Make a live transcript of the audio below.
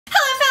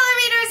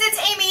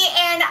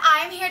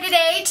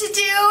today to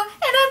do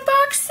an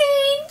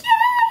unboxing.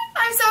 Yay!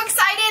 I'm so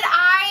excited.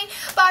 I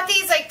bought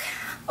these like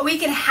a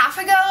week and a half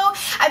ago.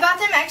 I bought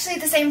them actually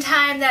at the same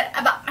time that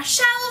I bought my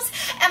shelves,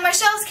 and my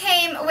shelves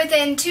came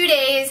within 2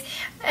 days,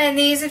 and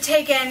these have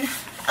taken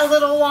a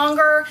little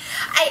longer.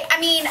 I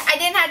mean, I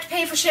didn't have to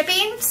pay for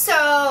shipping,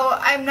 so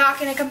I'm not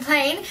going to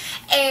complain.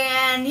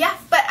 And yeah,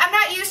 but I'm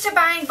not used to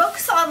buying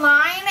books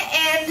online,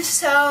 and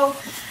so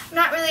I'm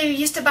not really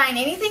used to buying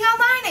anything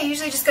online. I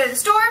usually just go to the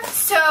store.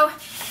 So,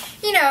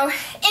 you know,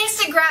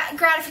 instant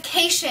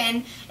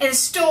gratification in a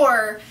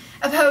store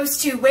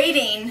opposed to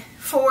waiting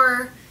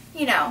for,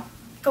 you know,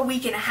 like a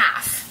week and a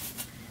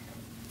half.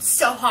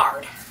 So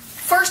hard.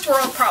 First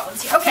world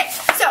problems here. Okay,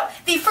 so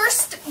the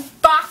first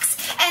box,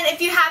 and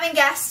if you haven't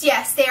guessed,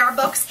 yes, they are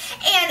books.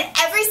 And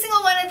every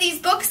single one of these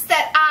books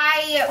that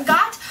I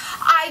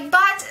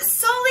bought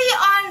solely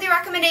on the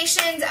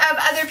recommendations of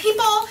other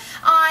people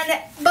on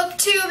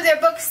BookTube. They're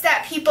books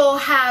that people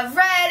have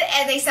read,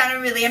 and they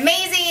sounded really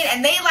amazing,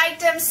 and they liked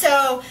them,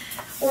 so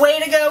way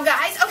to go,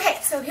 guys. Okay,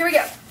 so here we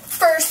go.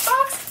 First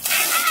box.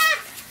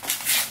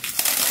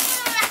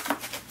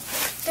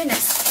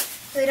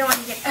 Goodness, really don't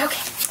want to get,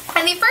 okay.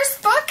 And the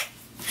first book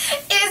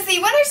is The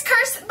Winter's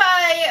Curse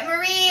by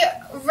Marie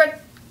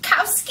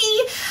Rakowski.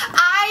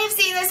 I've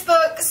seen this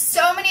book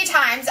so many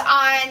times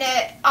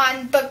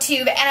on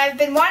BookTube, and I've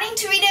been wanting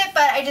to read it,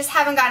 but I just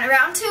haven't gotten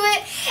around to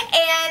it.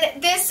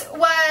 And this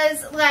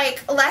was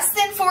like less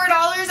than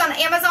 $4 on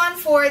Amazon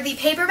for the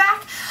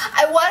paperback.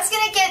 I was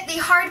going to get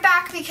the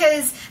hardback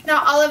because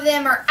not all of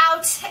them are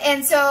out,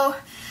 and so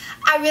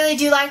I really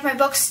do like my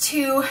books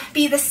to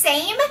be the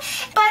same,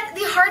 but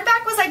the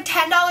hardback was like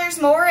 $10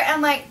 more,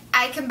 and like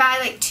I can buy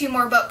like 2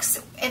 more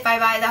books if I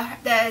buy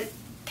the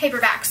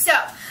paperback. So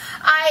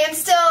I am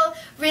still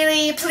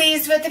really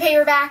pleased with the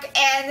paperback,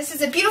 and this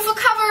is a beautiful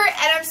cover,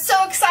 and I'm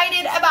so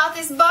excited about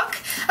this book.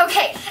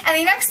 Okay, and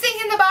the next thing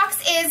in the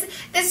box is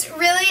this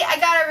I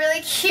got a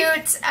really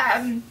cute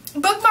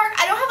bookmark.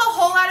 I don't have a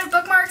whole lot of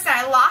bookmarks, and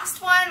I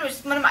lost one, which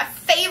is one of my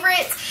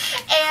favorites,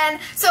 and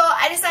so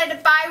I decided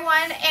to buy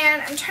one,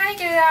 and I'm trying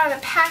to get it out of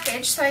the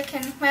package so I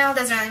can, well, it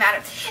doesn't really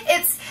matter.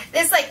 It's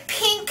this like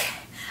pink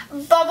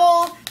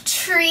bubble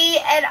tree,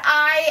 and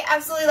I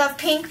absolutely love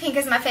pink. Pink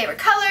is my favorite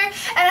color, and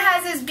it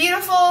has this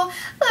beautiful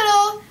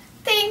little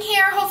thing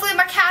here. Hopefully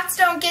my cats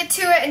don't get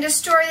to it and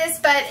destroy this,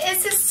 but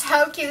it's just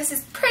so cute. This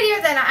is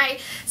prettier than I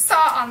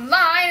saw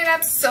online, and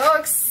I'm so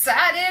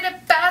excited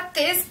about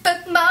this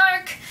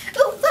bookmark.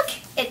 Oh, look,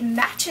 it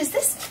matches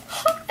this.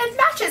 Oh, it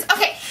matches.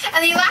 Okay,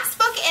 and the last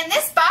book in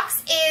this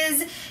box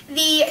is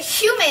The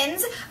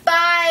Humans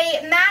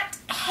by Matt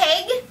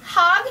Haig,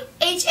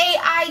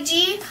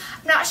 H-A-I-G.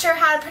 I'm not sure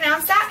how to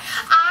pronounce that.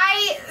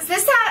 I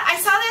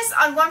saw this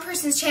on one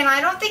person's channel. I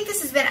don't think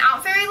this has been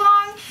out very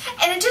long,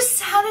 and it just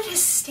sounded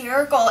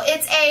hysterical.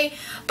 It's a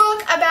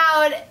book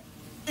about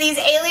these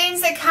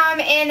aliens that come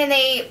in and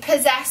they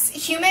possess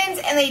humans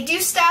and they do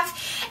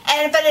stuff,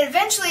 but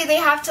eventually they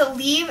have to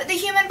leave the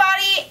human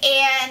body,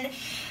 and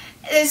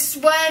this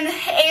one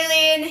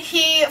alien,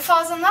 he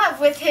falls in love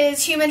with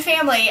his human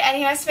family, and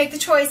he has to make the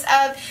choice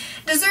of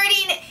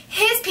deserting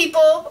his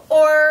people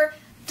or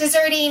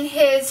deserting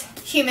his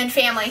human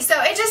family. So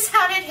it just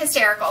sounded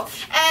hysterical,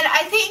 and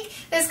I think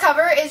this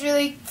cover is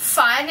really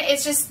fun.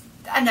 It's just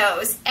a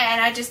nose, and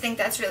I just think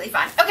that's really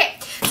fun. Okay,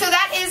 so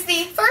that is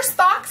the first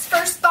box.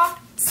 First box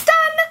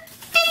done.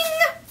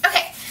 Ding!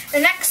 Okay,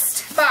 the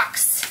next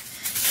box.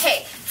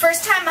 Okay,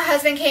 first time my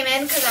husband came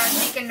in because I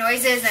was making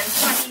noises and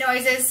funny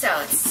noises, so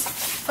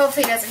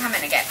hopefully he doesn't come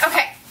in again.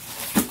 Okay,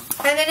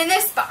 and then in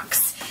this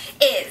box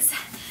is,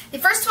 the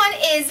first one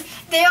is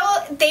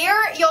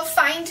There You'll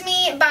Find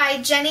Me by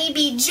Jenny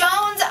B.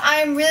 Jones.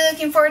 I'm really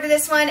looking forward to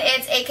this one.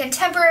 It's a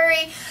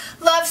contemporary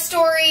love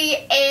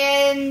story,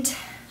 and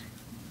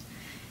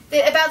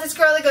about this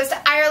girl that goes to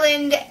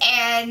Ireland,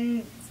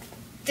 and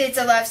it's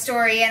a love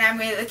story, and I'm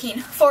really looking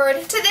forward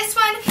to this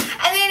one.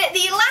 And then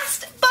the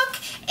last book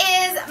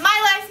is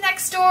My Life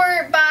Next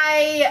Door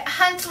by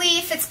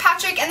Huntley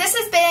Fitzpatrick, and this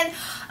has been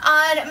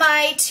on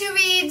my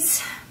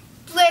to-reads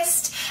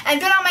list and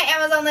been on my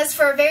Amazon list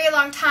for a very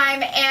long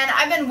time, and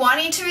I've been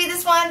wanting to read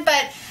this one,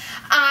 but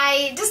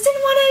I just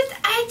didn't want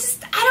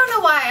to, I don't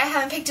know why I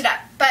haven't picked it up,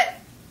 but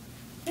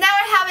now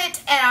I have it,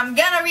 and I'm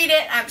gonna read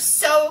it. I'm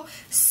so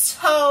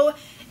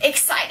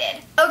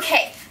excited.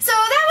 Okay, so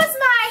that was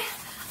my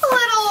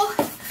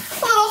little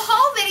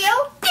haul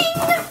video.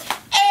 Ding!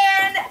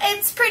 And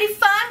it's pretty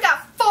fun.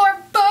 Got 4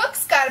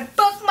 books, got a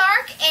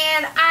bookmark,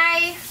 and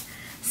I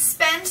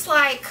spent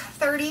like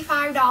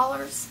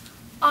 $35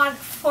 on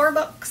 4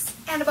 books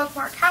and a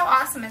bookmark. How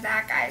awesome is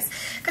that, guys?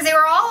 Because they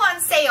were all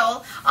on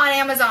sale on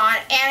Amazon,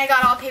 and I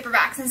got all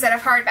paperbacks instead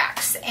of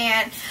hardbacks.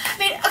 And I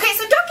mean, okay,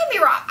 so don't get me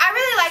wrong, I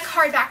really like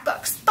hardback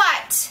books,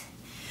 but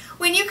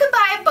when you can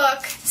buy a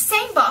book,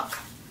 same book,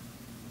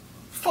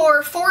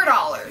 for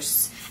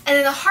 $4, and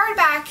then the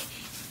hardback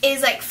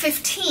is like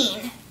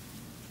 $15,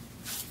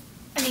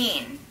 I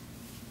mean,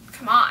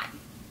 come on,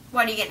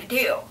 what are you gonna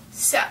do?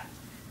 So,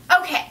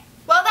 okay,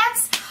 well,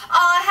 that's all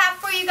I have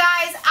for you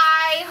guys.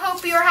 I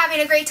hope you're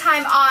having a great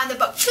time on the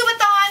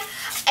BookTubeathon,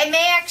 I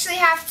may actually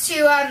have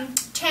to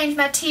change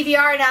my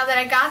TBR now that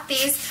I got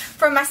these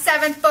for my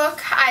 7th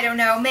book. I don't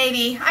know.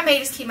 Maybe. I may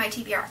just keep my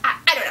TBR.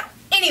 I don't know.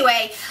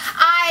 Anyway,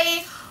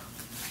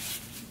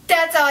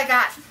 that's all I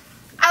got.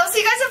 I will see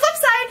you guys on the flip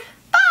side.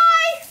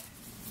 Bye!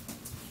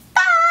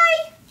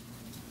 Bye!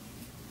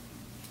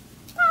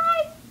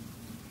 Bye!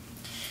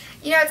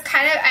 You know, it's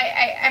kind of,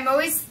 I'm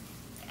always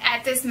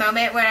at this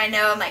moment when I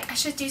know I'm like, I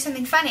should do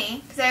something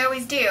funny, because I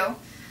always do.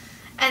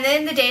 And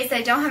then the days that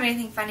I don't have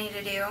anything funny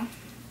to do,